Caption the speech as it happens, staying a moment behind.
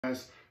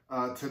Guys,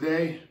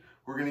 today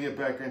we're going to get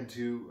back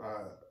into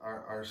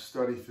our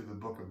study through the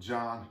book of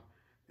John,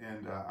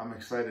 and I'm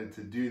excited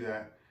to do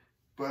that.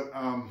 But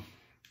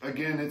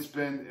again, it's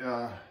been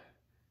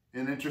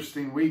an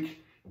interesting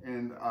week,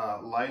 and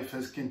life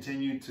has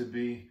continued to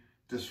be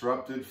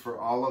disrupted for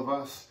all of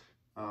us.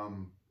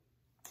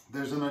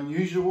 There's an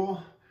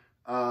unusual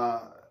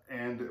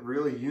and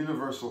really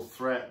universal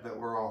threat that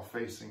we're all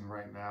facing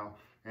right now,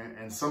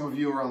 and some of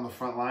you are on the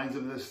front lines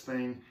of this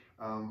thing,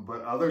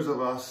 but others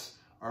of us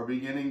are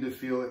beginning to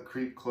feel it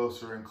creep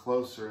closer and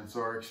closer. And so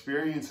our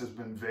experience has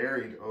been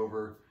varied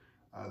over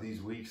these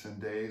weeks and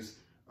days.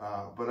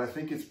 But I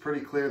think it's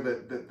pretty clear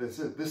that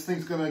this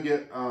thing's going to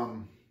get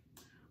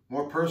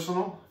more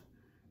personal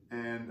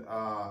and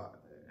a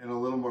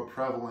little more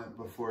prevalent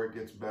before it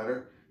gets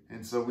better.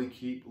 And so we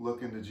keep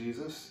looking to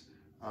Jesus,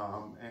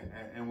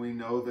 and we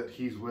know that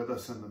he's with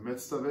us in the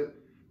midst of it.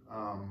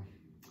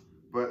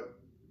 But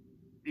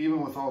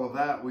even with all of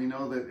that, we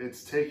know that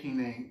it's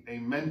taking a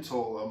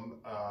mental,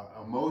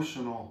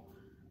 emotional,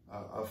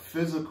 a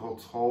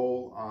physical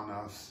toll on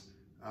us.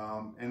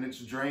 And it's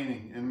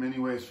draining in many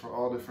ways for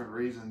all different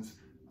reasons.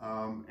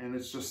 And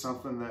it's just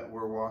something that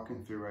we're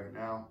walking through right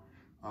now.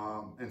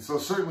 And so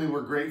certainly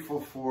we're grateful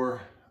for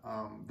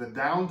the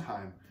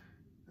downtime.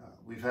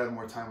 We've had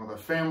more time with our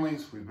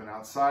families. We've been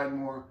outside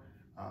more.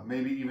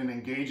 Maybe even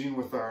engaging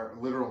with our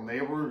literal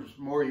neighbors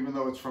more, even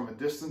though it's from a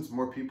distance.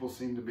 More people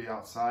seem to be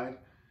outside.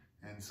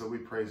 And so we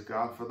praise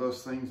God for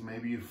those things.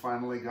 Maybe you've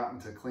finally gotten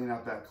to clean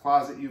out that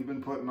closet you've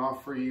been putting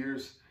off for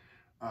years.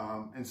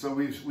 And so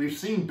we've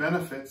seen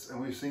benefits,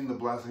 and we've seen the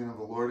blessing of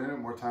the Lord in it,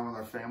 more time with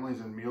our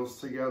families and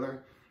meals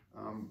together.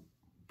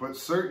 But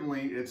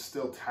certainly it's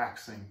still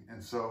taxing.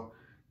 And so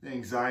the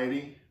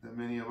anxiety that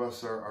many of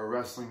us are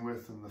wrestling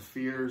with, and the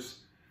fears,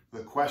 the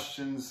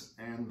questions,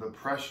 and the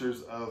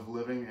pressures of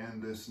living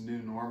in this new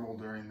normal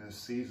during this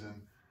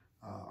season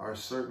are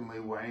certainly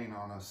weighing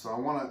on us. So I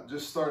want to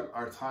just start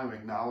our time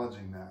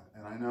acknowledging that.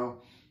 And I know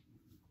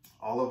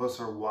all of us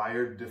are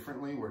wired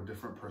differently. We're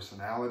different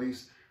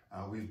personalities.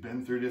 We've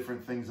been through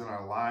different things in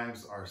our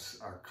lives.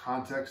 Our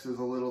context is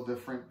a little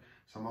different.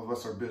 Some of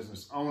us are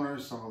business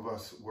owners. Some of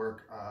us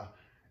work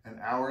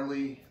an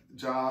hourly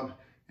job.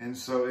 And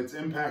so it's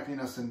impacting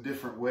us in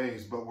different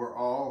ways, but we're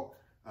all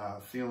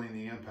feeling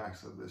the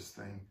impacts of this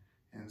thing.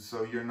 And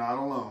so you're not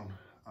alone.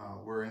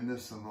 We're in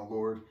this, and the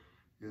Lord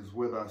is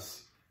with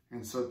us.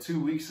 And so 2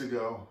 weeks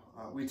ago,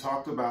 we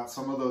talked about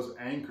some of those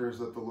anchors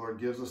that the Lord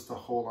gives us to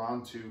hold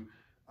on to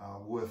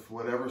with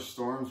whatever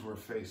storms we're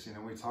facing.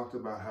 And we talked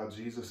about how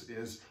Jesus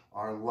is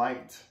our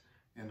light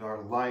and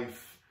our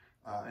life,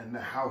 and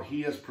how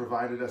he has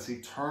provided us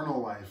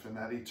eternal life. And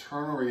that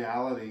eternal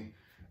reality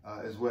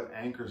is what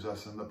anchors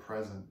us in the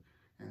present.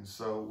 And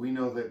so we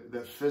know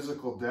that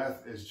physical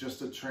death is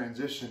just a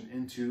transition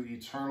into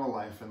eternal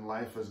life, and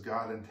life as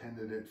God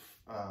intended it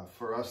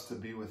for us to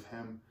be with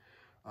him.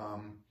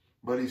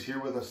 But he's here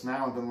with us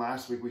now. And then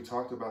last week we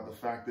talked about the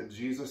fact that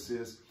Jesus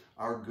is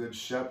our good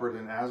shepherd.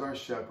 And as our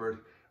shepherd,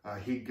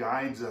 he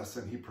guides us,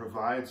 and he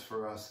provides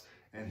for us,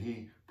 and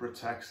he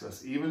protects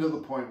us, even to the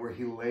point where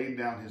he laid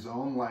down his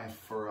own life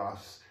for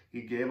us.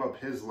 He gave up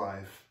his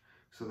life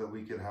so that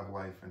we could have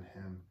life in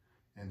him.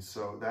 And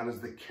so that is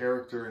the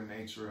character and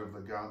nature of the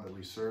God that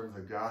we serve,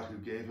 the God who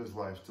gave his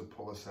life to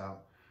pull us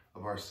out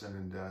of our sin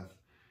and death.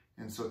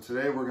 And so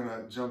today we're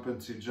going to jump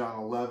into John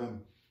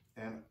 11.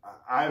 And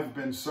I've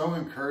been so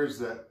encouraged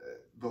that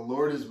the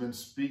Lord has been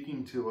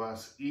speaking to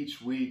us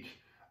each week,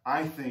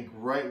 I think,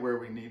 right where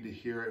we need to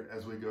hear it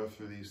as we go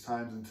through these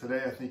times. And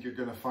today I think you're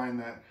going to find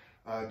that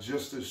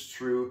just as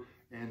true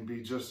and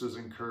be just as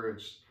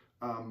encouraged.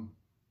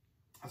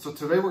 So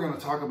today we're going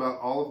to talk about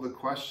all of the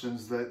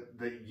questions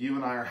that you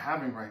and I are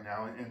having right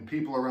now, and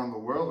people around the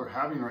world are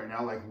having right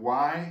now. Like,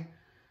 why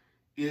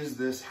is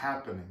this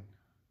happening?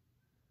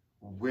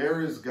 Where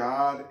is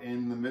God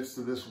in the midst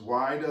of this?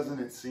 Why doesn't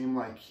it seem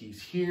like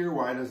he's here?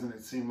 Why doesn't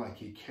it seem like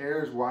he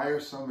cares? Why are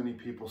so many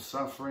people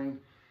suffering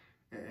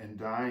and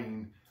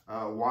dying?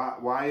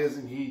 Why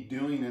isn't he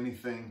doing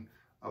anything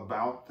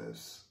about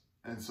this?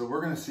 And so we're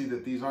going to see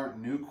that these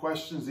aren't new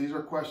questions. These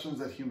are questions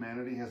that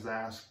humanity has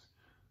asked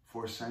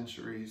for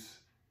centuries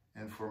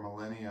and for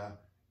millennia.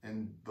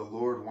 And the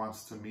Lord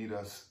wants to meet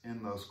us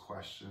in those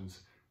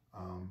questions.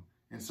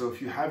 And so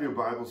if you have your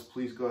Bibles,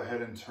 please go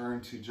ahead and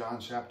turn to John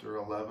chapter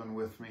 11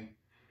 with me.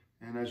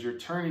 And as you're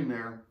turning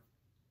there,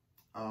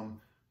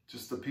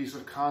 just a piece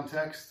of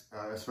context,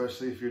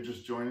 especially if you're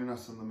just joining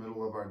us in the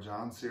middle of our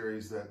John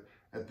series, that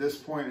at this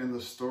point in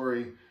the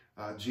story,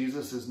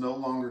 Jesus is no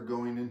longer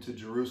going into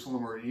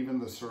Jerusalem or even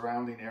the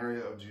surrounding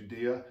area of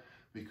Judea,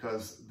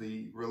 because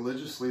the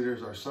religious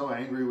leaders are so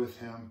angry with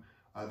him.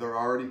 They're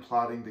already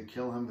plotting to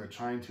kill him. They're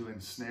trying to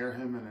ensnare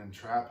him and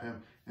entrap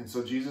him. And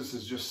so Jesus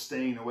is just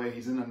staying away.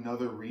 He's in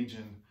another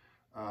region,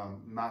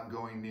 not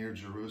going near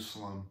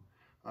Jerusalem.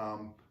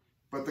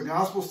 But the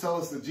Gospels tell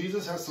us that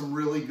Jesus has some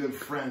really good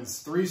friends,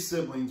 3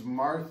 siblings,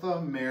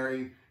 Martha,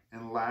 Mary,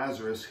 and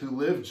Lazarus, who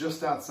live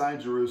just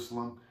outside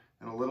Jerusalem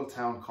in a little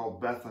town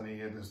called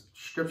Bethany. And the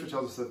scripture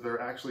tells us that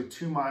they're actually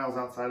 2 miles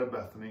outside of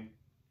Bethany.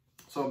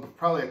 So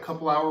probably a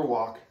couple-hour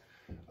walk.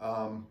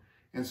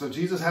 And so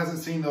Jesus hasn't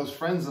seen those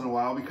friends in a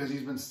while because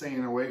he's been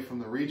staying away from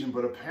the region.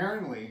 But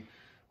apparently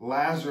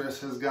Lazarus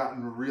has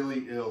gotten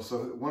really ill. So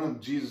one of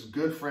Jesus'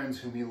 good friends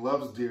whom he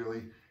loves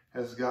dearly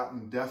has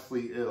gotten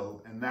deathly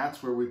ill. And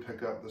that's where we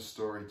pick up the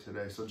story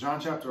today. So John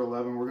chapter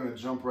 11, we're going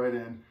to jump right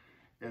in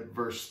at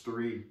verse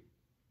 3. It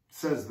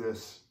says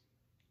this.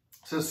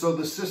 It says, so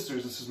the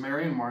sisters, this is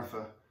Mary and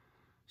Martha,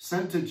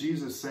 sent to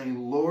Jesus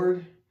saying,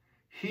 Lord,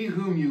 he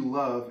whom you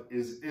love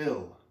is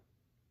ill.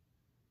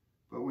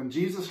 But when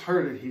Jesus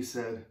heard it, he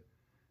said,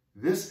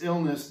 this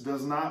illness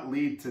does not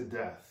lead to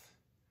death.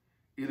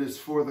 It is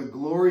for the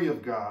glory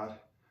of God,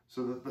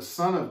 so that the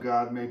Son of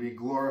God may be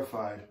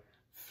glorified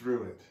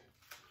through it.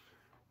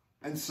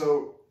 And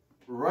so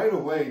right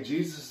away,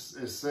 Jesus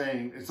is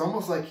saying, it's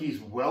almost like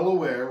he's well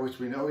aware, which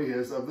we know he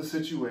is, of the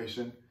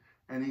situation.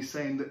 And he's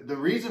saying that the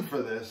reason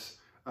for this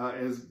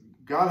is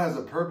God has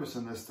a purpose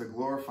in this to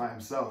glorify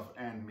himself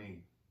and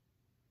me.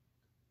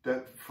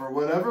 That for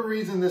whatever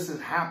reason this is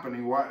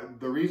happening,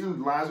 the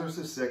reason Lazarus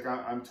is sick,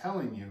 I'm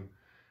telling you,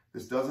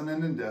 this doesn't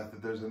end in death,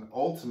 that there's an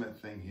ultimate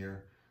thing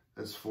here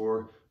that's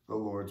for the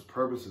Lord's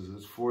purposes.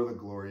 It's for the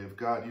glory of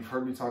God. You've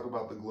heard me talk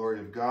about the glory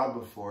of God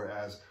before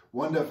as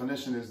one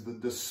definition is the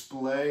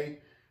display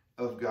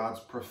of God's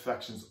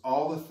perfections.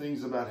 All the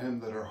things about him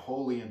that are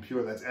holy and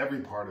pure, that's every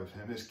part of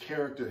him. His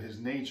character, his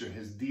nature,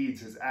 his deeds,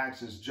 his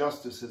acts, his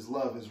justice, his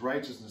love, his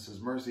righteousness,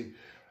 his mercy.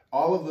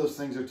 All of those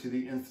things are to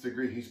the nth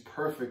degree. He's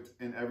perfect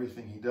in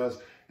everything he does.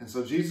 And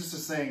so Jesus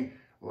is saying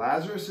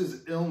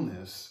Lazarus's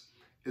illness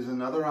is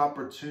another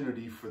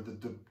opportunity for the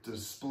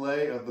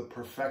display of the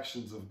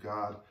perfections of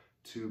God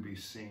to be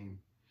seen.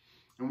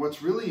 And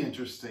what's really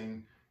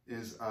interesting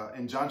is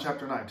in John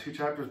chapter 9, 2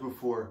 chapters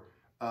before,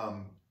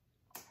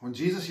 when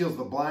Jesus heals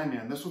the blind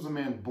man, this was a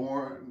man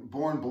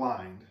born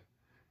blind.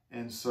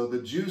 And so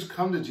the Jews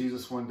come to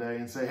Jesus one day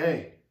and say,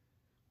 hey,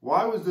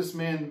 why was this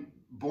man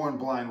born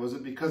blind? Was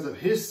it because of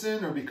his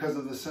sin or because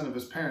of the sin of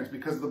his parents?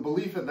 Because the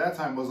belief at that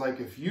time was like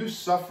if you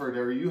suffered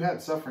or you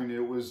had suffering,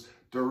 it was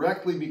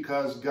directly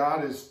because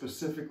God is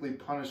specifically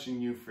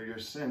punishing you for your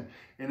sin.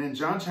 And in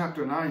John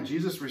chapter 9,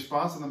 Jesus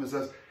responds to them and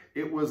says,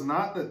 it was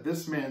not that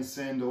this man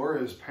sinned or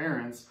his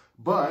parents,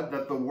 but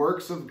that the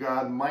works of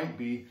God might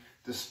be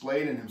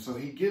displayed in him. So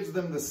he gives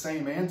them the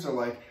same answer,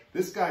 like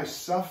this guy's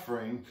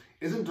suffering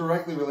isn't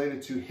directly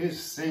related to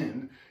his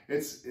sin.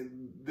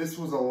 This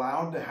was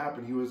allowed to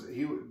happen.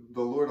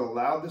 The Lord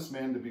allowed this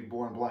man to be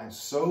born blind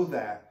so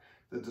that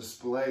the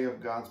display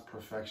of God's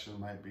perfection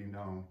might be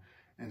known.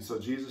 And so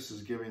Jesus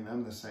is giving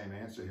them the same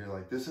answer here.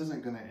 Like this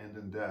isn't going to end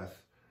in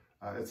death.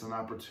 It's an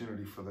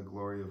opportunity for the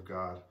glory of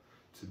God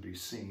to be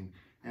seen.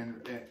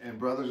 And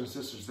brothers and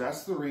sisters,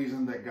 that's the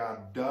reason that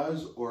God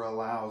does or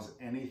allows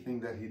anything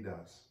that he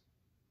does.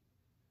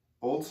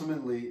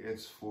 Ultimately,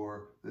 it's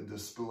for the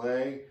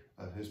display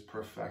of his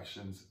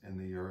perfections in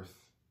the earth.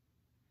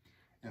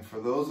 And for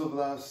those of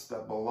us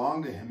that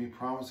belong to him, he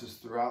promises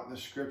throughout the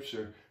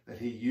scripture that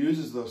he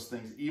uses those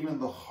things, even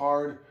the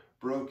hard,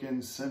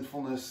 broken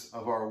sinfulness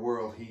of our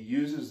world. He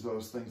uses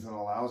those things and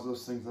allows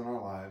those things in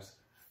our lives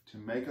to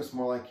make us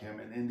more like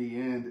him. And in the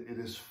end, it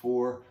is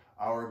for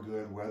our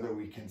good, whether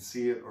we can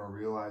see it or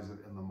realize it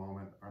in the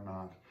moment or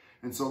not.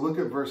 And so look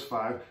at verse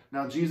 5.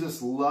 Now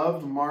Jesus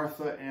loved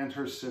Martha and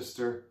her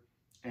sister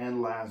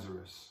and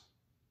Lazarus.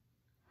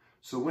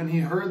 So when he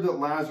heard that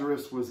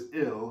Lazarus was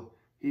ill,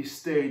 he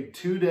stayed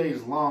 2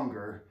 days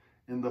longer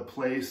in the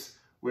place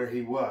where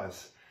he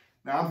was.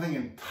 Now I'm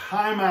thinking,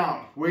 time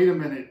out. Wait a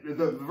minute.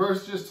 The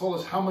verse just told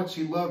us how much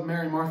he loved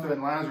Mary, Martha,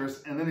 and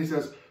Lazarus. And then he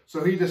says,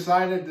 so he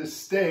decided to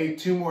stay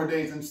 2 more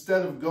days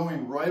instead of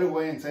going right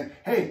away and saying,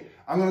 hey,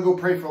 I'm going to go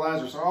pray for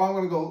Lazarus, or I'm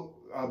going to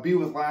go be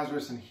with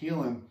Lazarus and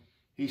heal him.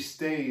 He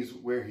stays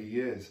where he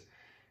is.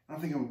 And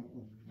I'm thinking,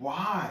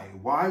 why?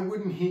 Why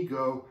wouldn't he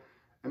go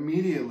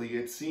immediately?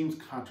 It seems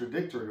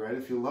contradictory, right?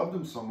 If he loved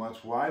him so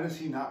much, why does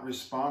he not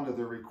respond to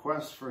the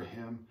request for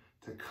him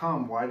to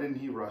come? Why didn't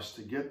he rush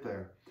to get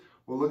there?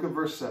 Well, look at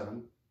verse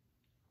 7.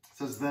 It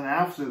says, then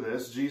after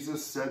this,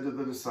 Jesus said to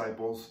the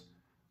disciples,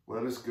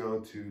 let us go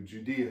to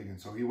Judea again.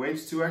 So he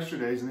waits 2 extra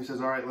days and he says,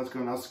 all right, let's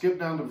go. Now skip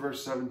down to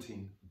verse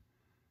 17.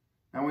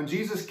 Now when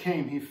Jesus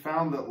came, he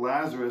found that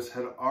Lazarus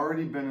had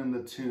already been in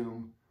the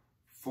tomb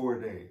 4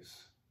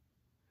 days.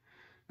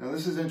 Now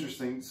this is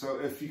interesting. So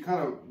if you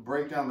kind of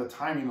break down the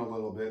timing a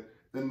little bit,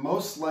 then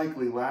most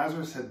likely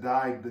Lazarus had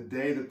died the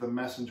day that the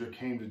messenger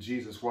came to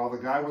Jesus. While the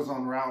guy was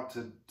en route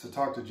to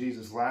talk to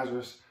Jesus,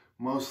 Lazarus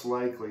most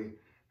likely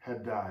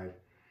had died.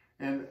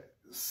 And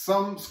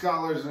some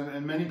scholars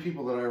and many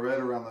people that I read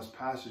around this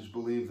passage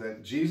believe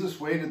that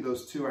Jesus waited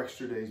those 2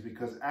 extra days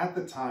because at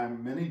the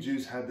time, many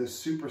Jews had this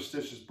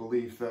superstitious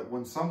belief that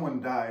when someone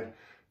died,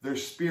 their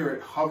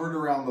spirit hovered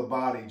around the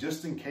body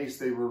just in case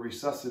they were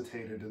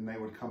resuscitated and they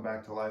would come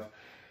back to life.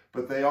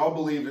 But they all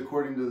believed,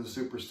 according to the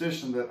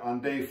superstition, that on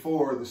day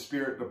 4, the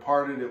spirit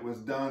departed, it was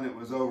done, it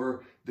was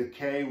over,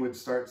 decay would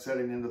start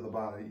setting into the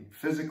body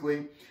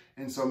physically.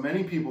 And so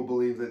many people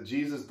believe that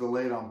Jesus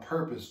delayed on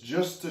purpose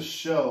just to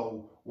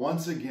show,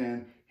 once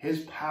again,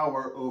 his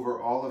power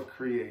over all of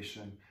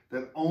creation,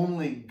 that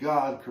only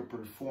God could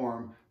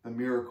perform the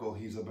miracle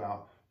he's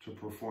about to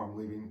perform,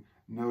 leaving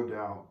no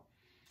doubt.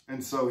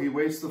 And so he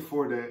waits the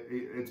 4 days.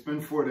 It's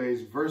been 4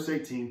 days. Verse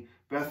 18,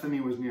 Bethany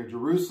was near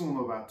Jerusalem,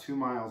 about 2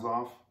 miles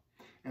off.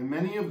 And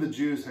many of the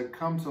Jews had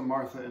come to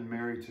Martha and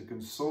Mary to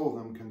console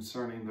them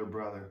concerning their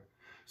brother.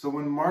 So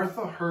when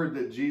Martha heard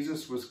that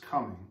Jesus was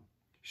coming,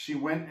 she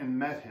went and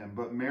met him,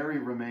 but Mary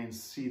remained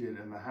seated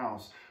in the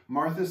house.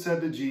 Martha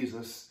said to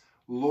Jesus,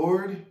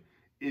 Lord,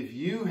 if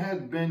you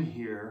had been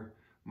here,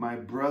 my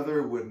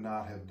brother would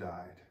not have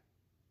died.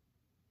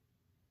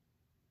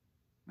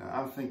 Now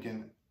I'm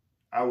thinking,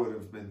 I would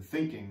have been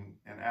thinking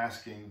and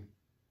asking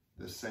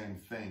the same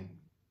thing,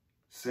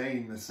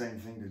 saying the same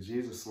thing to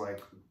Jesus,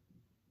 like,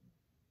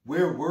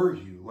 where were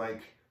you?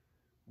 Like,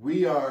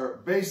 we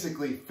are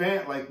basically,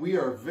 we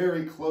are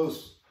very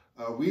close.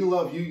 We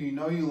love you. You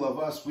know you love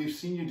us. We've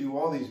seen you do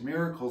all these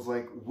miracles.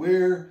 Like,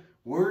 where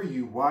were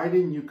you? Why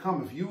didn't you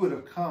come? If you would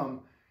have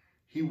come,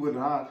 he would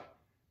not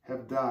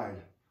have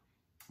died.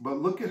 But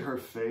look at her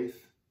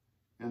faith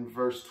in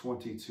verse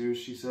 22.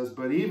 She says,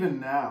 but even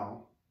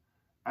now,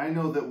 I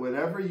know that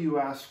whatever you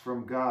ask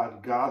from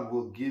God, God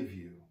will give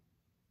you.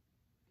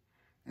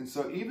 And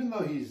so even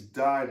though he's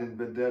died and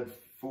been dead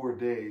 4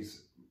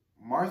 days,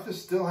 Martha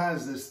still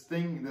has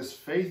this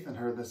faith in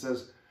her that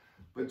says,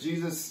 but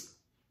Jesus,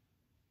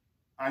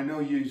 I know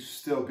you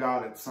still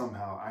got it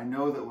somehow. I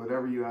know that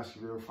whatever you ask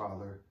of your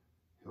Father,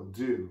 he'll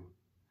do.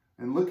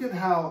 And look at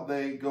how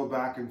they go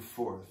back and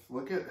forth.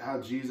 Look at how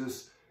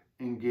Jesus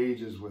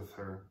engages with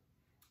her.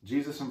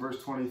 Jesus in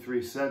verse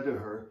 23 said to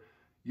her,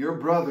 your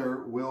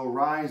brother will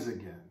rise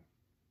again.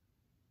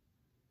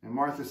 And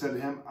Martha said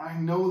to him, I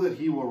know that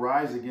he will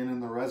rise again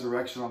in the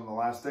resurrection on the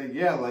last day.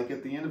 Yeah, like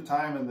at the end of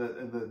time and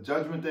the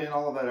judgment day and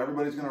all of that,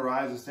 everybody's going to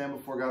rise and stand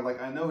before God.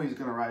 Like, I know he's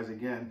going to rise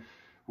again.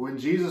 When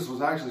Jesus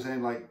was actually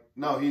saying, like,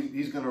 no,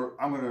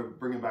 I'm going to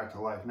bring him back to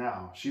life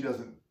now. She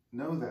doesn't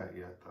know that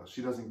yet, though.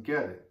 She doesn't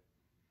get it.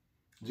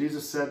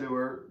 Jesus said to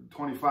her,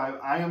 25,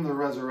 I am the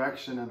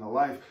resurrection and the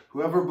life.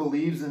 Whoever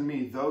believes in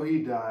me, though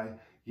he die,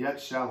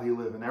 yet shall he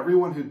live. And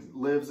everyone who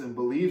lives and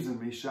believes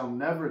in me shall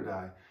never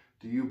die.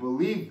 Do you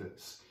believe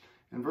this?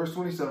 In verse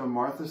 27,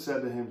 Martha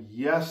said to him,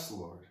 yes,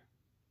 Lord.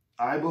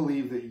 I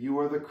believe that you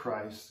are the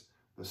Christ,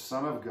 the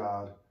Son of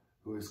God,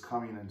 who is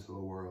coming into the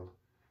world.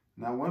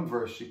 In that one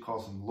verse, she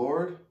calls him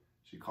Lord.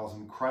 She calls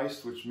him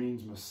Christ, which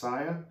means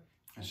Messiah.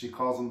 And she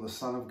calls him the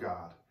Son of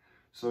God.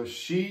 So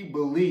she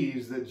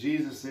believes that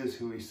Jesus is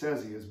who he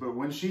says he is. But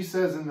when she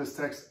says in this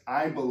text,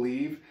 I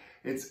believe,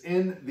 it's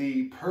in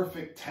the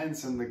perfect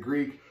tense in the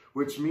Greek,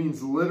 which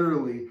means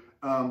literally,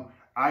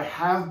 I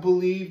have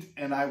believed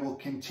and I will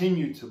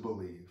continue to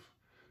believe.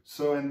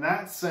 So in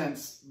that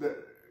sense,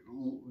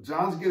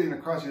 John's getting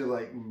across here,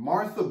 like,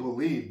 Martha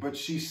believed, but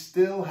she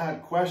still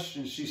had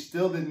questions. She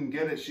still didn't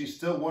get it. She's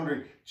still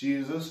wondering,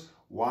 Jesus,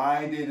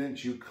 why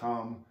didn't you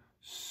come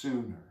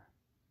sooner?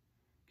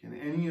 Can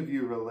any of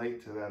you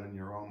relate to that in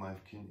your own life?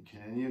 Can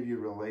any of you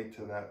relate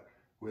to that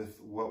with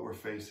what we're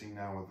facing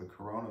now with the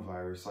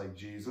coronavirus? Like,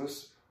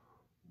 Jesus,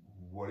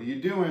 what are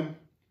you doing?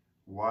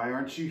 Why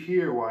aren't you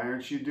here? Why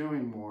aren't you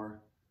doing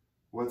more?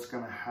 What's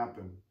going to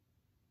happen?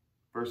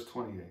 Verse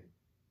 28.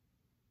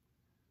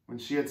 When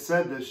she had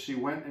said this, she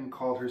went and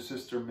called her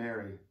sister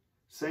Mary,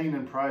 saying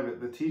in private,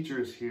 the teacher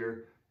is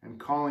here and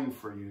calling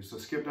for you. So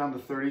skip down to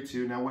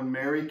 32. Now when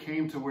Mary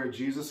came to where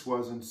Jesus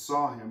was and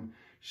saw him,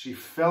 she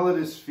fell at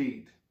his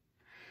feet.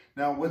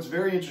 Now, what's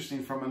very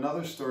interesting from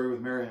another story with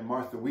Mary and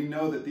Martha, we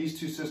know that these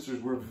two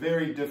sisters were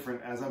very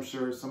different, as I'm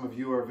sure some of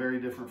you are very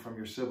different from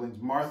your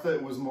siblings. Martha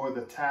was more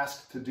the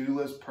task to-do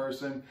list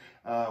person,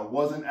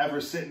 wasn't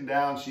ever sitting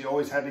down. She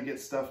always had to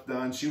get stuff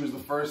done. She was the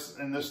first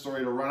in this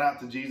story to run out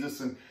to Jesus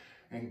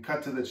and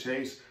cut to the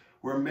chase,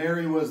 where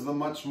Mary was the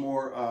much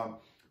more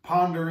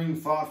pondering,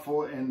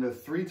 thoughtful, and the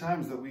 3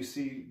 times that we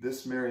see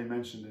this Mary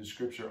mentioned in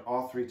Scripture,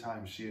 all 3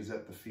 times she is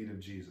at the feet of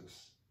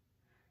Jesus.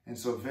 And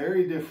so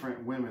very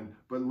different women.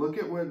 But look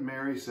at what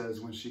Mary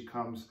says when she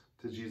comes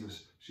to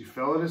Jesus. She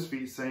fell at his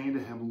feet, saying to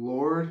him,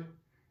 Lord,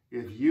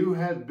 if you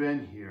had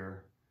been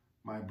here,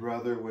 my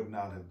brother would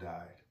not have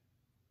died.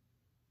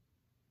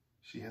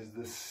 She has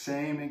the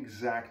same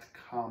exact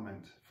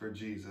comment for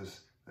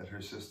Jesus that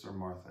her sister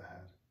Martha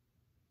had.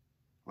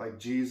 Like,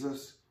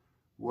 Jesus,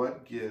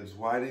 what gives?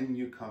 Why didn't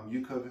you come?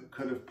 You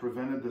could have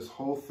prevented this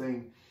whole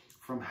thing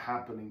from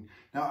happening.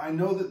 Now, I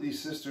know that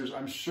these sisters,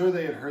 I'm sure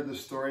they had heard the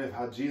story of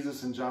how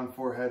Jesus in John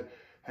 4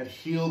 had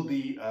healed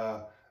the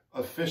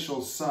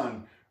official's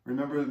son.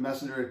 Remember, the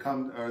messenger had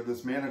come, or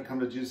this man had come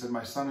to Jesus and said,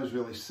 my son is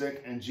really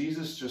sick. And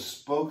Jesus just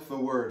spoke the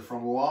word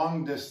from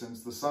long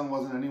distance. The son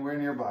wasn't anywhere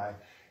nearby,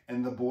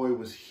 and the boy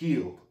was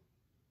healed.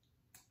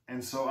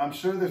 And so I'm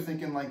sure they're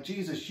thinking, like,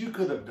 Jesus, you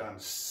could have done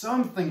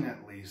something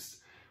at least.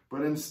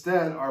 But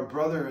instead, our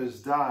brother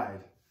has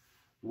died.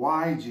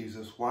 Why,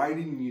 Jesus? Why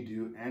didn't you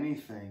do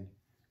anything?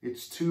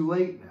 It's too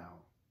late now.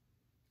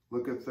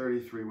 Look at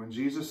 33. When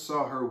Jesus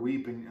saw her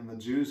weeping and the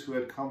Jews who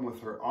had come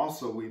with her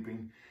also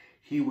weeping,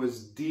 he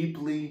was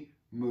deeply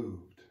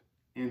moved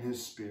in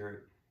his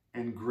spirit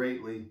and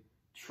greatly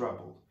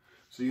troubled.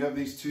 So you have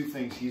these two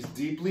things. He's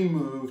deeply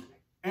moved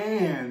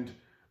and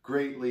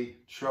greatly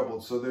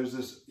troubled. So there's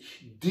this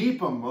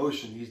deep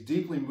emotion. He's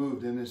deeply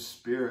moved in his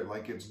spirit,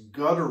 like it's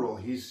guttural.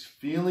 He's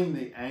feeling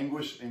the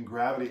anguish and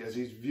gravity as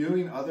he's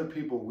viewing other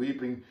people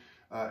weeping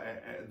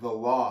the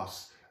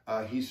loss.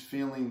 He's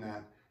feeling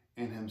that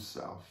in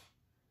himself.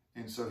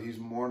 And so he's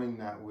mourning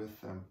that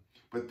with them.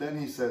 But then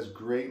he says,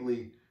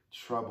 greatly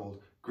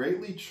troubled.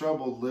 Greatly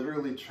troubled,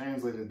 literally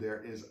translated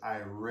there, is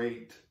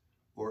irate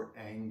or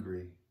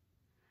angry.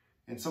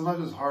 And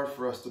sometimes it's hard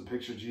for us to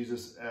picture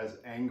Jesus as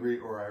angry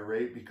or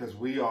irate because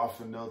we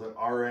often know that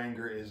our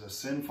anger is a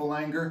sinful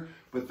anger,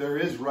 but there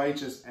is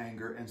righteous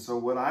anger. And so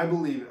what I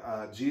believe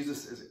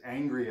Jesus is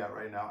angry at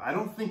right now, I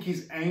don't think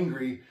he's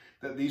angry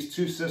that these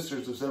two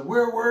sisters have said,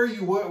 where were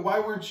you? Why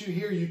weren't you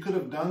here? You could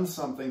have done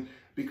something.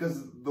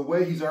 Because the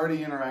way he's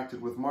already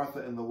interacted with Martha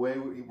and the way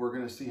we're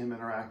going to see him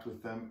interact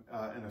with them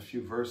in a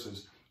few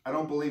verses, I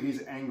don't believe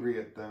he's angry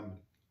at them.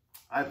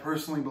 I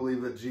personally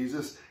believe that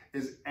Jesus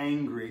is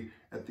angry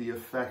at the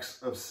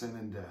effects of sin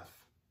and death.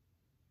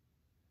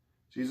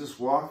 Jesus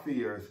walked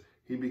the earth.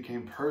 He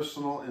became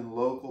personal and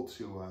local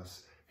to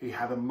us. He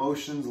had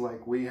emotions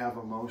like we have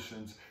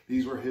emotions.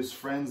 These were his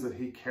friends that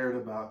he cared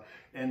about.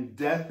 And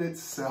death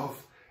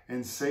itself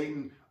and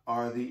Satan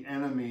are the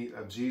enemy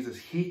of Jesus.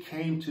 He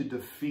came to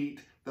defeat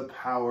the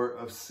power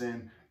of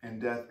sin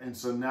and death. And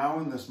so now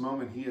in this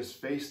moment, he is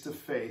face to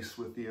face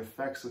with the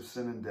effects of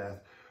sin and death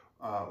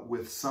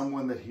with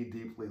someone that he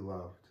deeply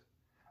loved.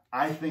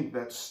 I think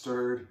that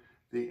stirred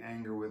the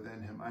anger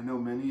within him. I know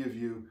many of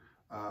you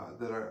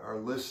that are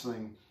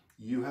listening,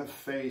 you have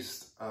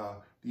faced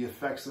the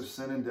effects of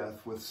sin and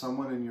death with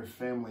someone in your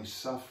family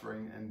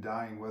suffering and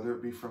dying, whether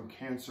it be from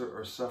cancer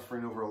or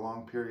suffering over a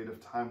long period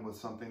of time with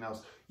something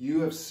else.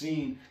 You have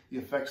seen the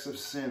effects of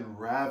sin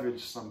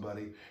ravage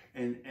somebody.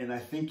 And I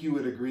think you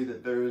would agree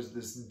that there is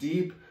this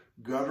deep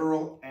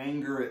guttural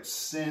anger at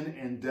sin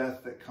and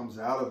death that comes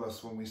out of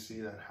us when we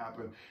see that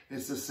happen.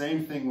 It's the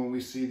same thing when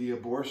we see the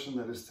abortion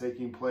that is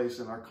taking place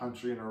in our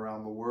country and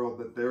around the world,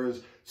 that there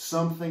is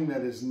something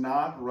that is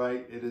not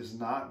right. It is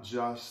not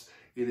just.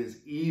 It is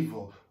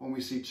evil. When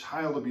we see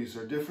child abuse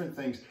or different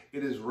things,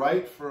 it is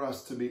right for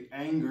us to be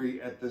angry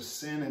at the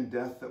sin and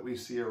death that we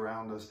see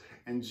around us.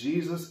 And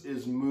Jesus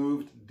is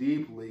moved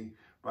deeply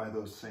by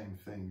those same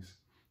things.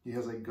 He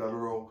has a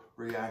guttural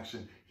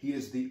reaction. He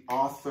is the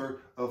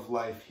author of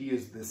life. He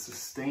is the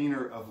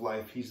sustainer of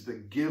life. He's the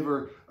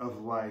giver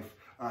of life.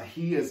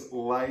 He is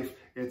life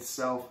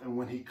itself. And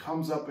when he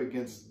comes up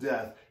against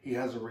death, he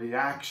has a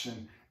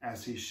reaction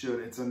as he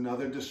should. It's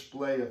another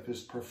display of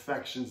his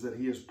perfections, that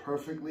he is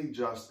perfectly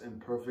just and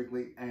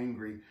perfectly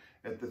angry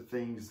at the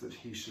things that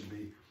he should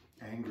be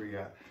angry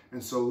at.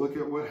 And so look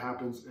at what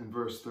happens in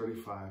verse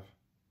 35.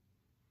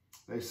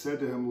 They said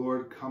to him,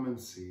 Lord, come and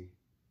see.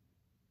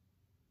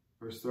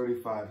 Verse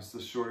 35 is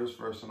the shortest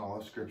verse in all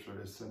of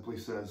Scripture. It simply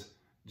says,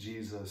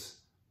 Jesus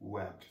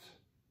wept.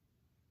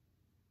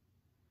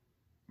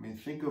 I mean,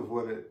 think of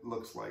what it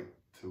looks like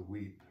to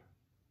weep.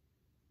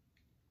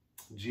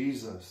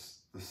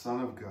 Jesus, the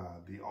Son of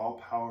God, the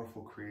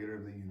all-powerful creator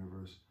of the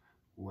universe,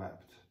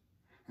 wept.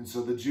 And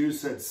so the Jews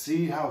said,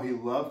 see how he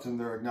loved him.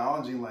 They're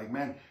acknowledging like,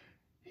 man,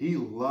 he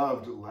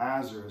loved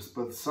Lazarus.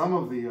 But some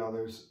of the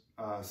others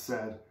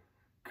said,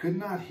 could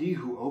not he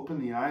who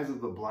opened the eyes of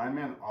the blind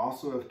man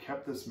also have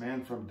kept this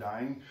man from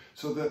dying?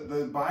 So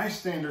the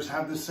bystanders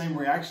have the same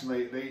reaction.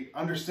 They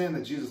understand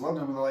that Jesus loved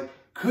him. And they're like,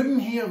 couldn't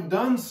he have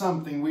done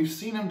something? We've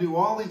seen him do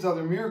all these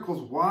other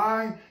miracles.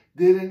 Why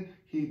didn't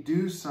he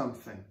do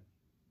something?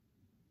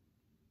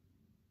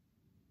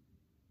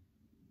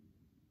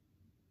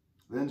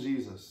 Then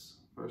Jesus,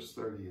 verse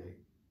 38,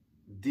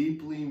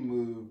 deeply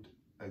moved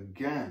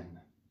again,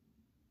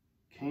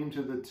 came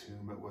to the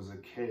tomb. It was a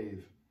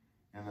cave,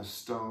 and a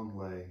stone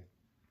lay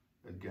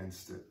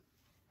against it.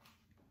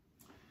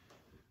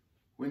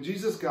 When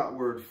Jesus got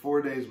word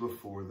 4 days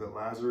before that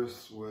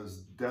Lazarus was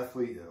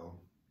deathly ill,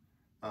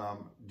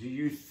 do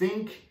you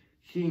think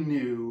he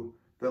knew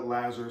that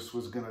Lazarus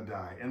was going to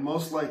die? And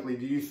most likely,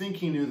 do you think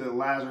he knew that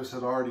Lazarus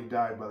had already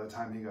died by the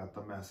time he got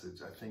the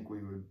message? I think we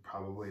would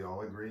probably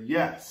all agree,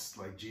 yes,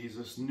 like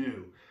Jesus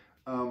knew.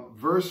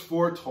 Verse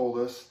 4 told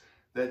us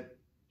that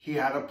he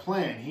had a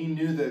plan. He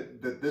knew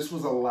that this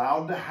was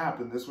allowed to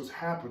happen. This was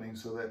happening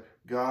so that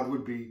God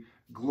would be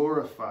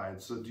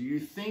glorified. So do you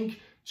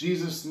think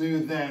Jesus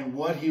knew then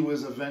what he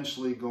was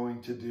eventually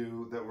going to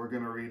do that we're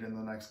going to read in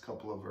the next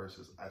couple of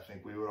verses? I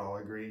think we would all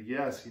agree,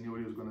 yes, he knew what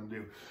he was going to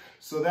do.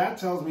 So that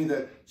tells me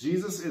that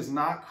Jesus is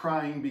not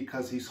crying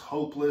because he's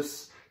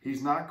hopeless.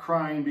 He's not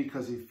crying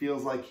because he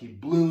feels like he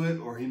blew it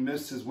or he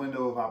missed his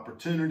window of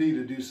opportunity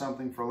to do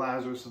something for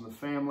Lazarus and the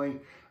family.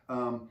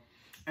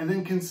 And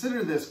then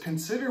consider this.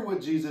 Consider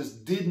what Jesus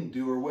didn't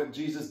do or what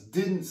Jesus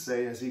didn't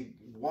say as he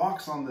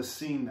walks on the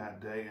scene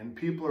that day and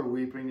people are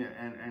weeping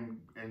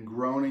and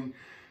groaning.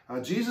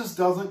 Jesus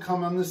doesn't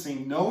come on the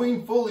scene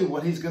knowing fully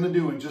what he's going to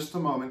do in just a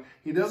moment.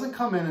 He doesn't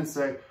come in and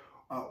say,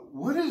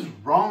 what is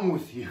wrong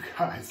with you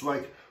guys?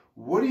 Like,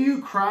 what are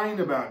you crying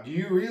about? Do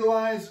you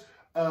realize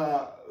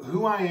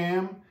who I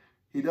am?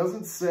 He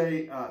doesn't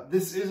say,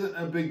 this isn't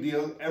a big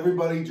deal.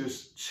 Everybody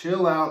just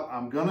chill out.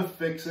 I'm going to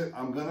fix it.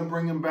 I'm going to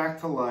bring him back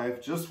to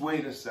life. Just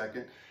wait a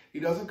second. He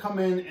doesn't come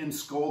in and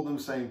scold them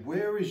saying,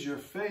 where is your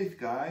faith,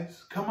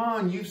 guys? Come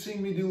on, you've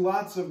seen me do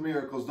lots of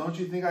miracles. Don't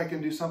you think I can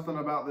do something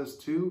about this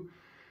too?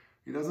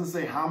 He doesn't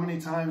say, how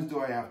many times do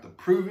I have to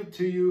prove it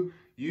to you?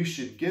 You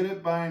should get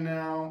it by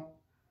now.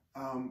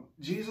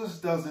 Jesus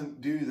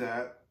doesn't do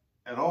that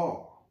at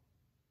all.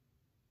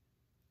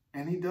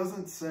 And he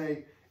doesn't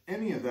say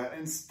any of that.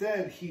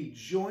 Instead, he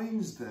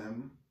joins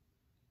them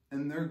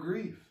in their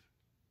grief.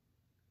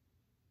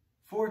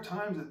 4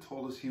 times it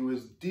told us he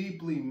was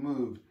deeply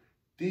moved,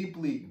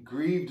 deeply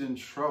grieved and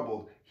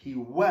troubled. He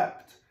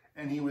wept,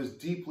 and he was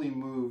deeply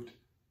moved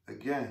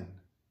again.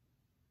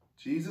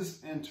 Jesus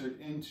entered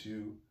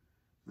into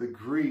the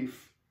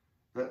grief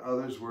that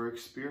others were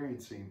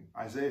experiencing.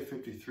 Isaiah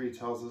 53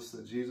 tells us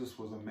that Jesus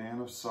was a man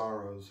of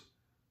sorrows,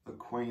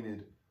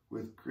 acquainted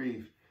with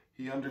grief.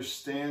 He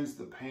understands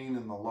the pain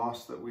and the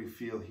loss that we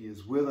feel. He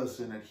is with us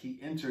in it. He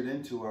entered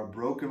into our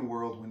broken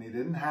world when he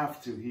didn't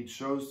have to. He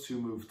chose to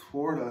move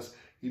toward us.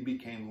 He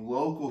became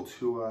local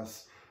to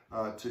us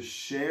to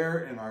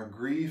share in our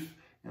grief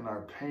and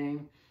our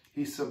pain.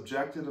 He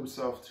subjected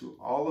himself to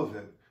all of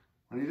it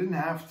when he didn't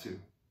have to.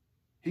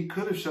 He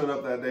could have showed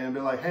up that day and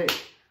been like, hey,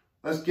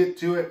 let's get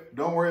to it.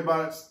 Don't worry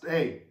about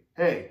it.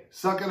 Hey,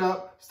 suck it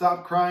up.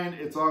 Stop crying.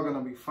 It's all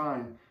going to be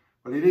fine.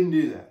 But he didn't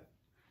do that.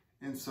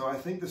 And so I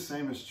think the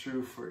same is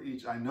true for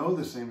I know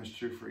the same is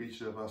true for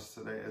each of us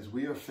today as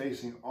we are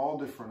facing all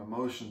different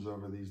emotions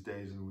over these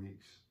days and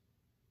weeks.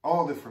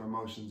 All different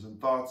emotions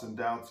and thoughts and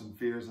doubts and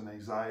fears and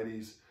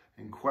anxieties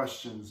and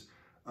questions.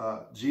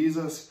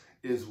 Jesus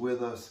is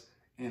with us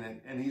in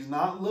it. And he's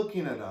not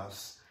looking at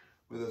us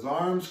with his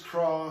arms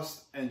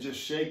crossed and just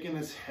shaking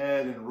his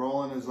head and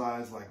rolling his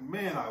eyes like,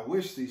 man, I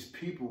wish these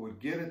people would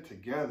get it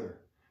together.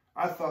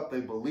 I thought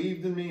they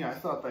believed in me. I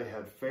thought they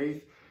had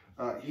faith.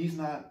 He's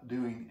not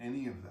doing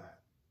any of that.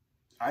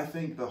 I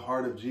think the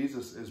heart of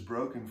Jesus is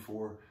broken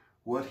for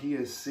what he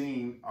has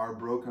seen our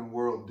broken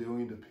world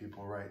doing to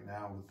people right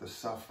now with the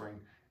suffering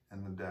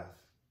and the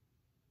death.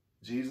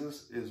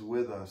 Jesus is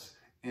with us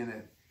in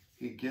it.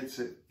 He gets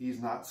it.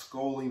 He's not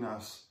scolding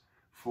us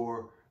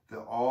for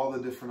all the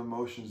different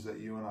emotions that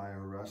you and I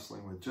are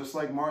wrestling with. Just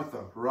like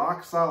Martha,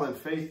 rock solid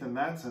faith in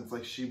that sense.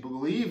 Like she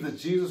believed that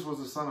Jesus was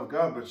the Son of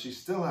God, but she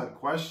still had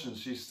questions.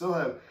 She still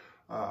had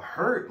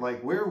hurt.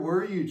 Like, where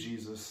were you,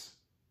 Jesus?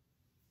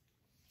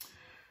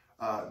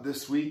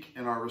 This week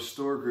in our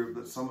Restore group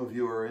that some of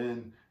you are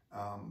in,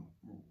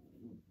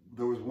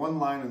 there was one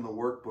line in the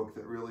workbook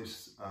that really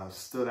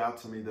stood out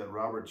to me that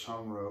Robert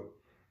Chung wrote.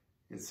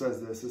 It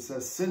says this. It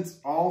says, since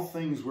all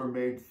things were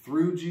made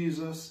through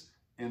Jesus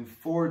and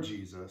for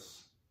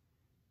Jesus,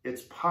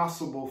 it's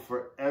possible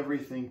for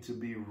everything to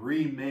be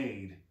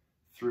remade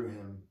through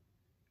him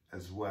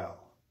as well.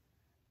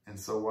 And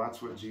so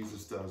watch what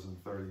Jesus does in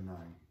 39.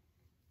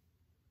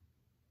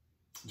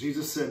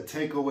 Jesus said,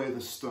 take away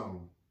the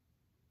stone.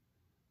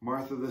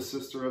 Martha, the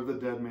sister of the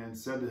dead man,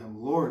 said to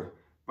him, Lord,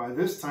 by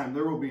this time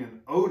there will be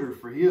an odor,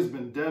 for he has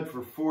been dead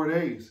for 4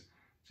 days.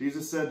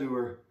 Jesus said to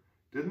her,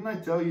 didn't I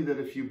tell you that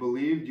if you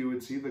believed, you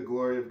would see the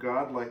glory of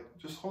God?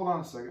 Just hold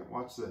on a second.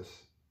 Watch this.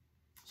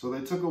 So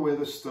they took away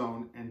the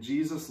stone, and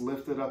Jesus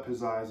lifted up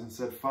his eyes and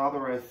said,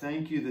 Father, I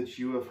thank you that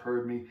you have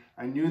heard me.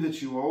 I knew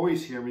that you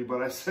always hear me,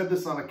 but I said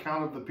this on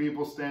account of the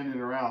people standing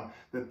around,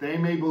 that they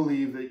may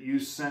believe that you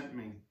sent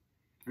me.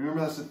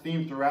 Remember, that's a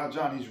theme throughout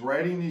John. He's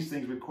writing these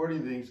things,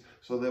 recording things,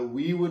 so that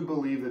we would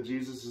believe that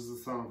Jesus is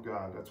the Son of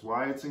God. That's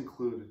why it's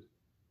included.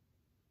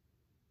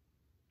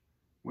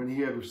 When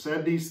he had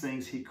said these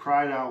things, he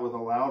cried out with a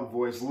loud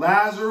voice,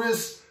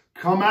 Lazarus,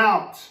 come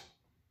out!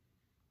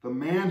 The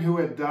man who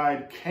had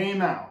died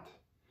came out,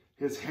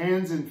 his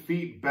hands and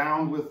feet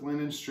bound with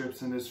linen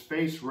strips and his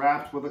face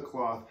wrapped with a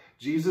cloth.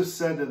 Jesus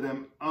said to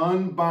them,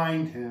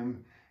 unbind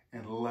him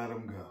and let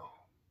him go.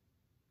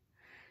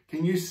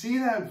 Can you see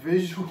that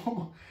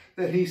visual?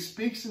 That he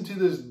speaks into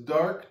this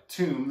dark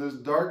tomb, this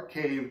dark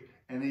cave,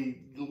 and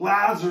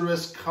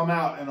Lazarus come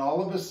out, and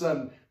all of a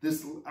sudden,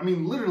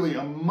 literally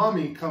a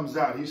mummy comes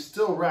out. He's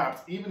still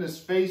wrapped. Even his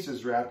face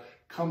is wrapped,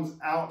 comes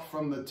out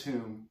from the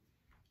tomb.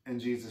 And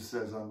Jesus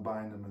says,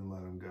 unbind him and let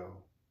him go.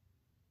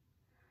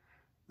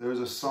 There's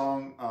a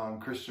song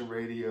on Christian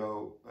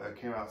radio that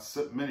came out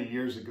many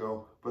years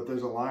ago, but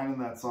there's a line in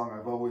that song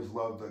I've always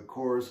loved. The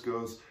chorus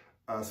goes,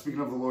 speaking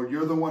of the Lord,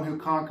 you're the one who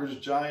conquers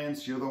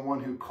giants. You're the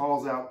one who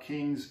calls out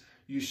kings.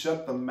 You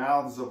shut the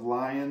mouths of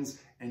lions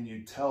and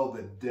you tell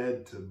the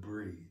dead to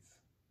breathe.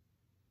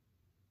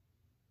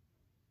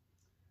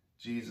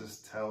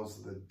 Jesus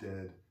tells the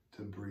dead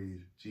to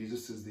breathe.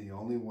 Jesus is the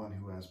only one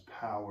who has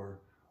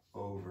power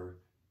over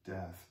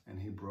death, and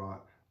he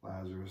brought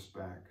Lazarus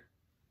back.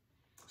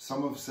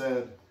 Some have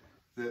said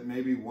that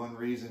maybe one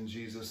reason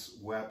Jesus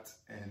wept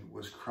and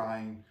was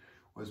crying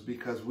was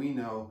because we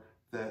know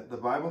that the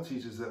Bible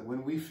teaches that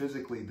when we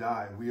physically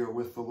die, we are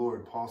with the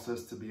Lord. Paul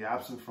says to be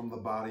absent from the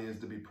body is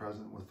to be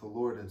present with the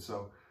Lord. And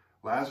so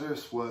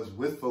Lazarus was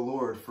with the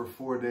Lord for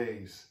 4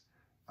 days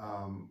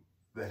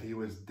that he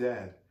was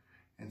dead.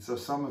 And so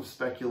some have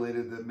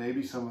speculated that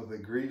maybe some of the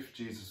grief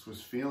Jesus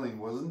was feeling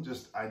wasn't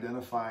just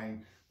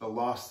identifying the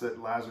loss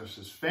that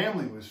Lazarus'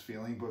 family was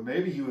feeling, but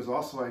maybe he was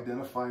also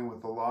identifying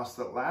with the loss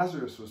that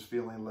Lazarus was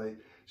feeling. Like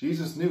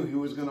Jesus knew he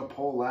was going to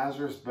pull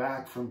Lazarus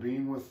back from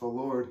being with the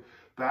Lord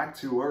back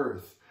to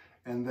earth.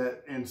 And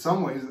that in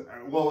some ways,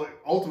 well,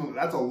 ultimately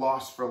that's a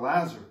loss for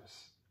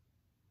Lazarus.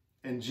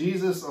 And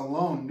Jesus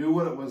alone knew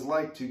what it was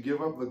like to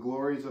give up the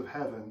glories of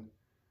heaven,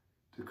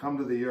 to come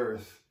to the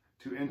earth,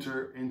 to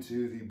enter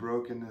into the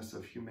brokenness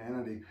of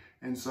humanity.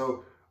 And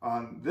so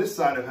on this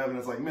side of heaven,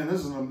 it's like, man,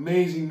 this is an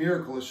amazing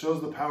miracle. It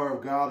shows the power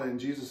of God and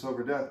Jesus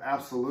over death.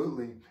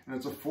 Absolutely. And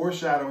it's a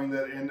foreshadowing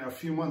that in a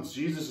few months,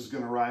 Jesus is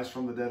going to rise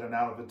from the dead and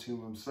out of the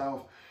tomb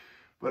himself.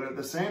 But at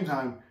the same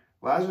time,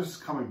 Lazarus is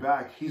coming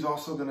back. He's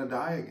also going to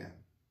die again.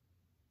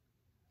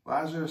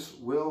 Lazarus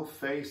will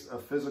face a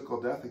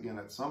physical death again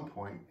at some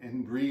point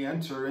and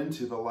re-enter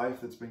into the life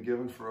that's been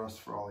given for us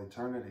for all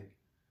eternity.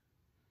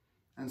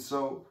 And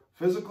so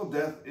physical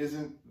death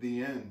isn't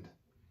the end.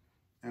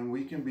 And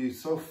we can be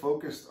so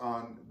focused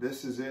on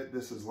this is it,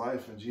 this is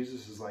life. And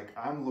Jesus is like,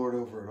 I'm Lord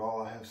over it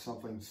all. I have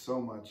something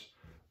so much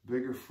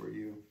bigger for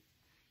you.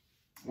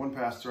 One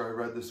pastor I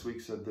read this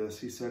week said this.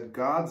 He said,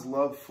 God's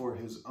love for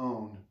his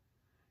own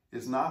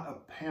is not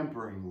a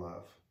pampering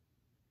love.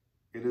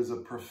 It is a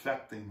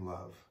perfecting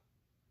love.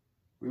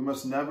 We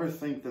must never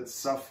think that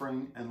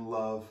suffering and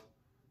love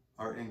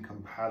are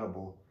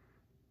incompatible.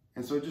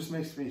 And so it just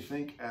makes me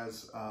think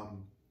as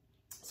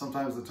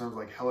sometimes the terms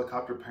like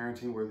helicopter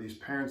parenting, where these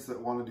parents that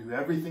want to do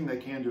everything they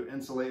can to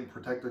insulate and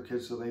protect their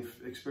kids so they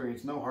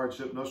experience no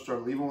hardship, no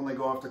struggle. Even when they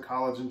go off to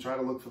college and try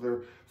to look for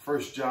their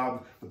first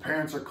job, the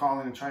parents are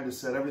calling and trying to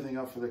set everything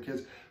up for their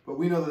kids. But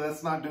we know that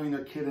that's not doing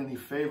their kid any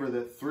favor,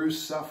 that through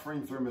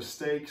suffering, through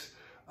mistakes,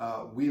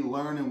 we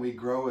learn and we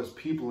grow as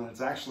people, and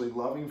it's actually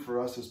loving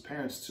for us as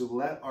parents to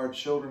let our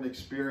children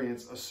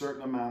experience a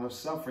certain amount of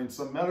suffering.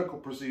 Some medical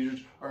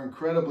procedures are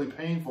incredibly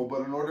painful,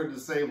 but in order to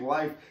save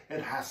life,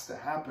 it has to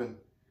happen.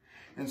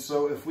 And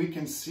so if we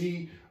can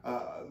see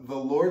the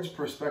Lord's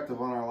perspective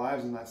on our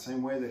lives in that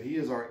same way, that he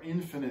is our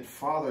infinite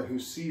Father who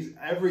sees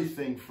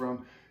everything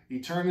from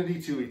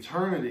eternity to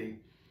eternity,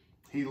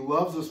 he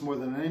loves us more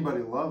than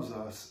anybody loves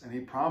us, and he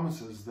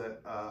promises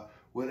that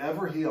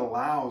whatever he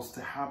allows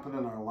to happen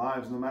in our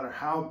lives, no matter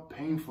how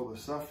painful the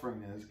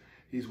suffering is,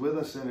 he's with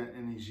us in it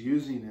and he's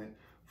using it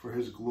for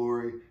his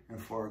glory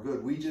and for our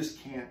good. We just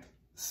can't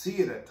see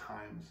it at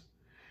times.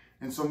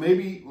 And so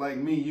maybe like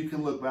me, you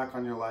can look back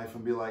on your life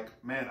and be like,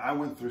 man, I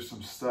went through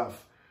some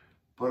stuff,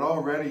 but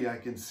already I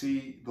can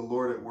see the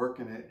Lord at work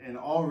in it. And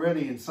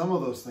already in some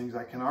of those things,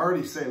 I can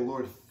already say,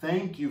 Lord,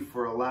 thank you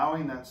for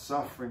allowing that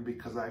suffering,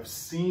 because I've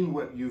seen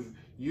what you've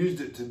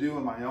used it to do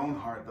in my own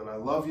heart, that I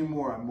love you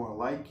more, I'm more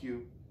like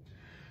you.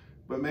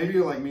 But maybe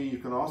you're like me, you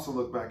can also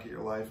look back at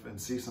your life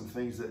and see some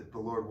things that the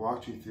Lord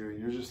walked you through,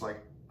 and you're just like,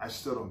 I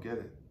still don't get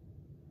it.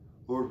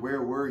 Lord,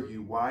 where were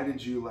you? Why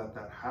did you let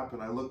that happen?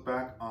 I look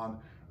back on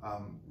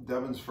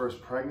Devon's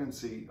first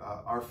pregnancy,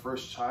 our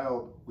first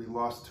child, we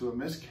lost to a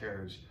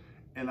miscarriage.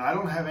 And I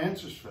don't have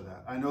answers for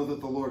that. I know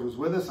that the Lord was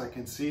with us. I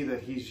can see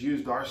that he's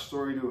used our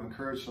story to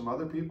encourage some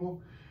other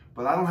people,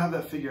 but I don't have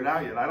that figured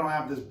out yet. I don't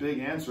have this big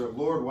answer of,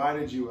 Lord, why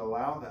did you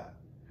allow that?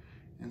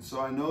 And so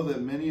I know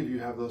that many of you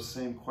have those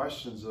same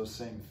questions, those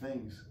same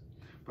things.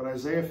 But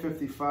Isaiah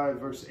 55,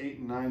 verse 8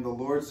 and 9, the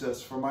Lord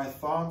says, for my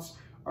thoughts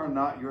are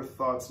not your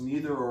thoughts,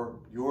 neither are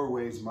your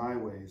ways my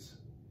ways.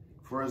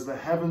 For as the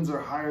heavens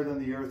are higher than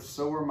the earth,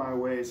 so are my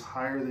ways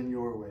higher than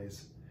your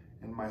ways,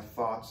 and my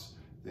thoughts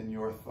than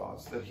your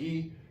thoughts. That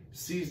he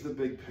sees the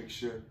big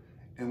picture,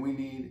 and we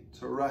need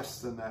to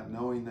rest in that,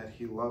 knowing that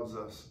he loves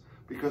us.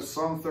 Because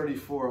Psalm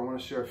 34, I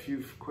want to share a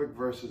few quick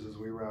verses as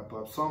we wrap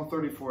up. Psalm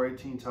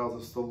 34:18 tells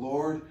us, the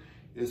Lord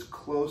is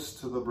close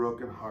to the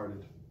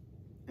brokenhearted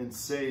and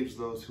saves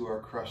those who are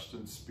crushed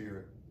in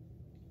spirit.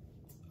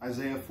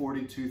 Isaiah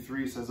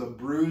 42:3 says, a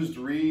bruised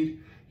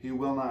reed he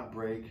will not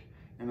break,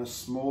 and a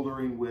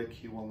smoldering wick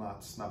he will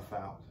not snuff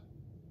out.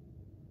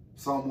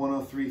 Psalm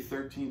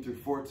 103:13 through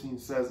 14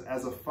 says,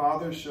 as a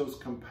father shows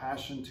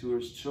compassion to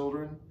his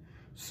children,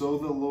 so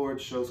the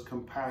Lord shows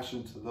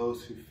compassion to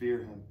those who fear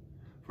him.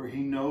 For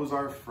he knows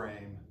our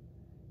frame.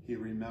 He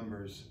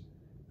remembers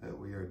that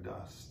we are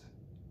dust.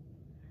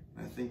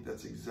 And I think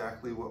that's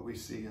exactly what we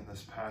see in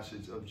this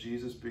passage of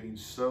Jesus being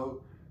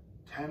so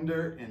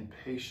tender and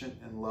patient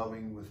and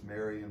loving with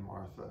Mary and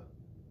Martha.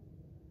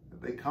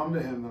 That they come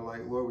to him, they're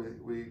like,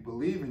 Lord, we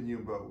believe in you,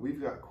 but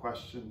we've got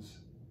questions.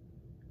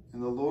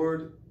 And the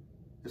Lord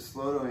is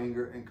slow to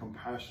anger and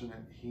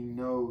compassionate. He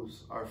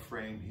knows our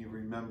frame. He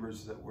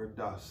remembers that we're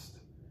dust.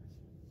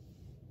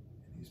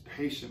 He's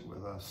patient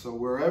with us. So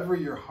wherever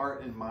your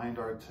heart and mind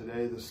are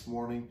today, this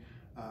morning,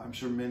 I'm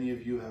sure many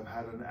of you have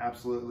had an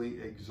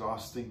absolutely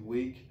exhausting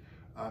week.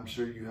 I'm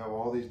sure you have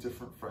all these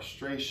different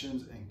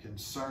frustrations and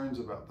concerns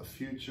about the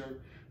future.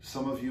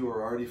 Some of you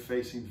are already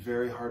facing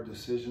very hard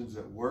decisions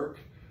at work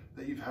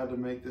that you've had to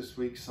make this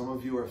week. Some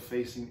of you are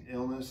facing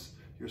illness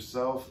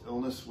yourself,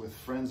 illness with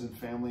friends and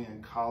family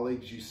and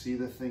colleagues. You see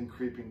the thing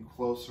creeping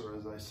closer,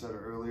 as I said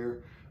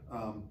earlier.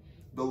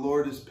 The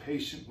Lord is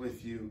patient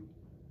with you.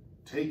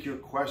 Take your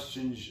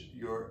questions,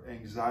 your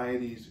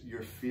anxieties,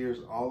 your fears,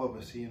 all of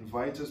us. He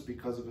invites us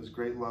because of his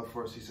great love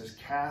for us. He says,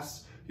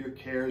 cast your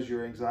cares,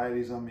 your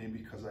anxieties on me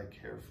because I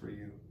care for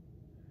you.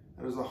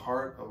 That is the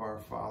heart of our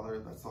Father.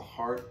 That's the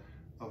heart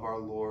of our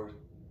Lord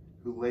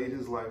who laid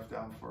his life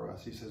down for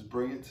us. He says,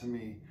 bring it to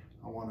me.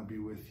 I want to be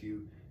with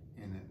you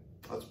in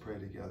it. Let's pray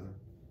together.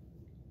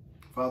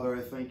 Father,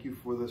 I thank you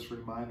for this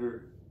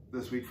reminder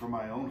this week for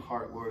my own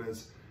heart, Lord,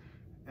 as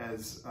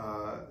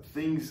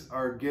things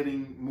are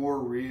getting more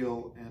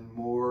real and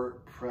more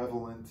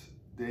prevalent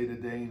day to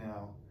day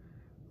now.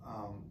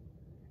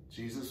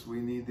 Jesus,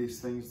 we need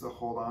these things to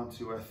hold on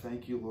to. I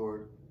thank you,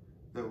 Lord,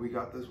 that we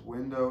got this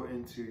window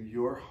into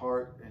your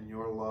heart and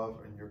your love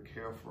and your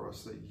care for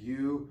us, that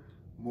you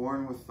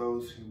mourn with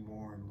those who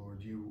mourn,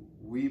 Lord. You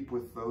weep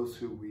with those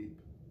who weep.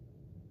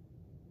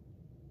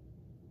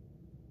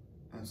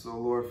 And so,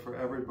 Lord, for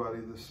everybody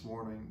this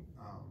morning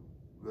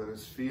that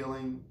is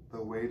feeling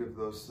the weight of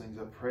those things,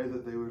 I pray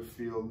that they would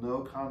feel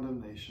no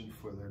condemnation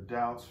for their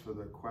doubts, for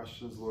their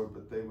questions, Lord,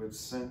 but they would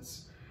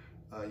sense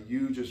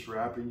you just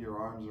wrapping your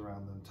arms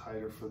around them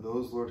tighter. For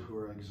those, Lord, who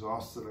are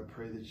exhausted, I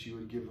pray that you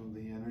would give them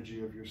the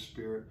energy of your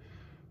Spirit.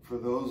 For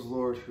those,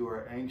 Lord, who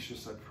are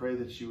anxious, I pray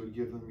that you would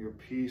give them your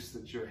peace,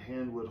 that your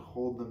hand would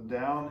hold them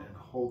down and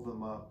hold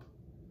them up.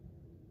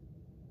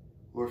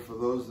 Lord, for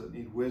those that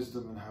need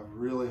wisdom and have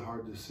really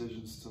hard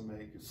decisions to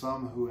make,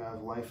 some who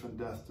have life and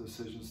death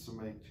decisions to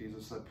make,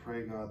 Jesus, I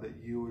pray, God, that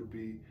you would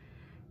be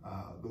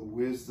the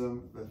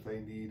wisdom that they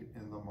need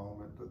in the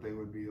moment, that they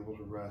would be able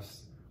to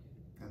rest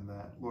in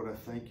that. Lord, I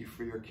thank you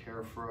for your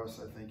care for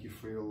us. I thank you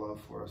for your love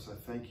for us. I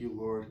thank you,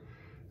 Lord,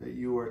 that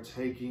you are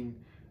taking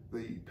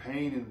the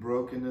pain and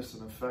brokenness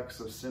and effects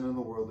of sin in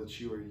the world,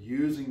 that you are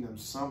using them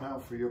somehow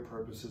for your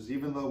purposes.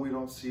 Even though we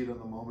don't see it in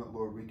the moment,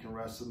 Lord, we can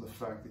rest in the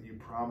fact that you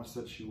promise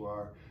that you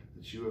are,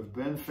 that you have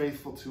been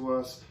faithful to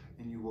us,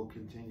 and you will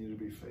continue to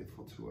be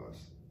faithful to us.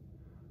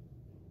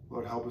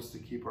 Lord, help us to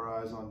keep our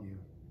eyes on you.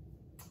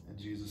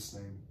 In Jesus'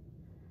 name,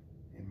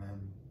 amen.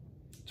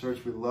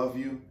 Church, we love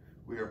you.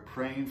 We are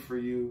praying for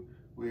you.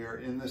 We are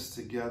in this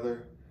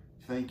together.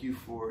 Thank you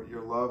for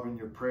your love and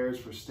your prayers,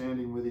 for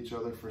standing with each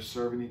other, for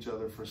serving each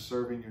other, for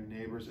serving your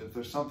neighbors. If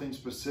there's something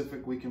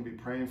specific we can be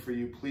praying for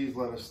you, please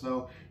let us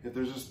know. If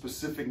there's a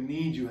specific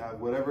need you have,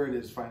 whatever it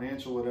is,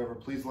 financial, whatever,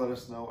 please let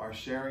us know. Our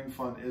sharing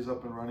fund is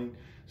up and running.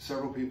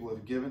 Several people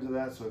have given to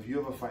that. So if you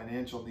have a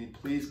financial need,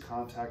 please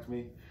contact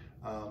me.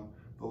 The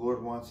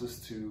Lord wants us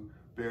to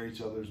bear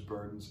each other's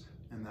burdens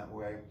in that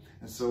way.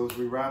 And so as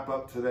we wrap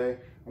up today,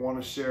 I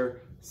want to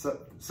share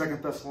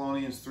 2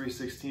 Thessalonians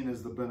 3:16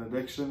 as the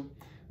benediction.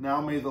 Now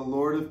may the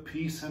Lord of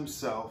peace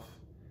himself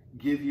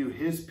give you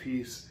his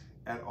peace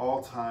at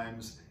all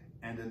times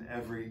and in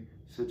every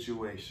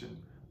situation.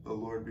 The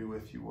Lord be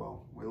with you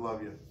all. We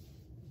love you.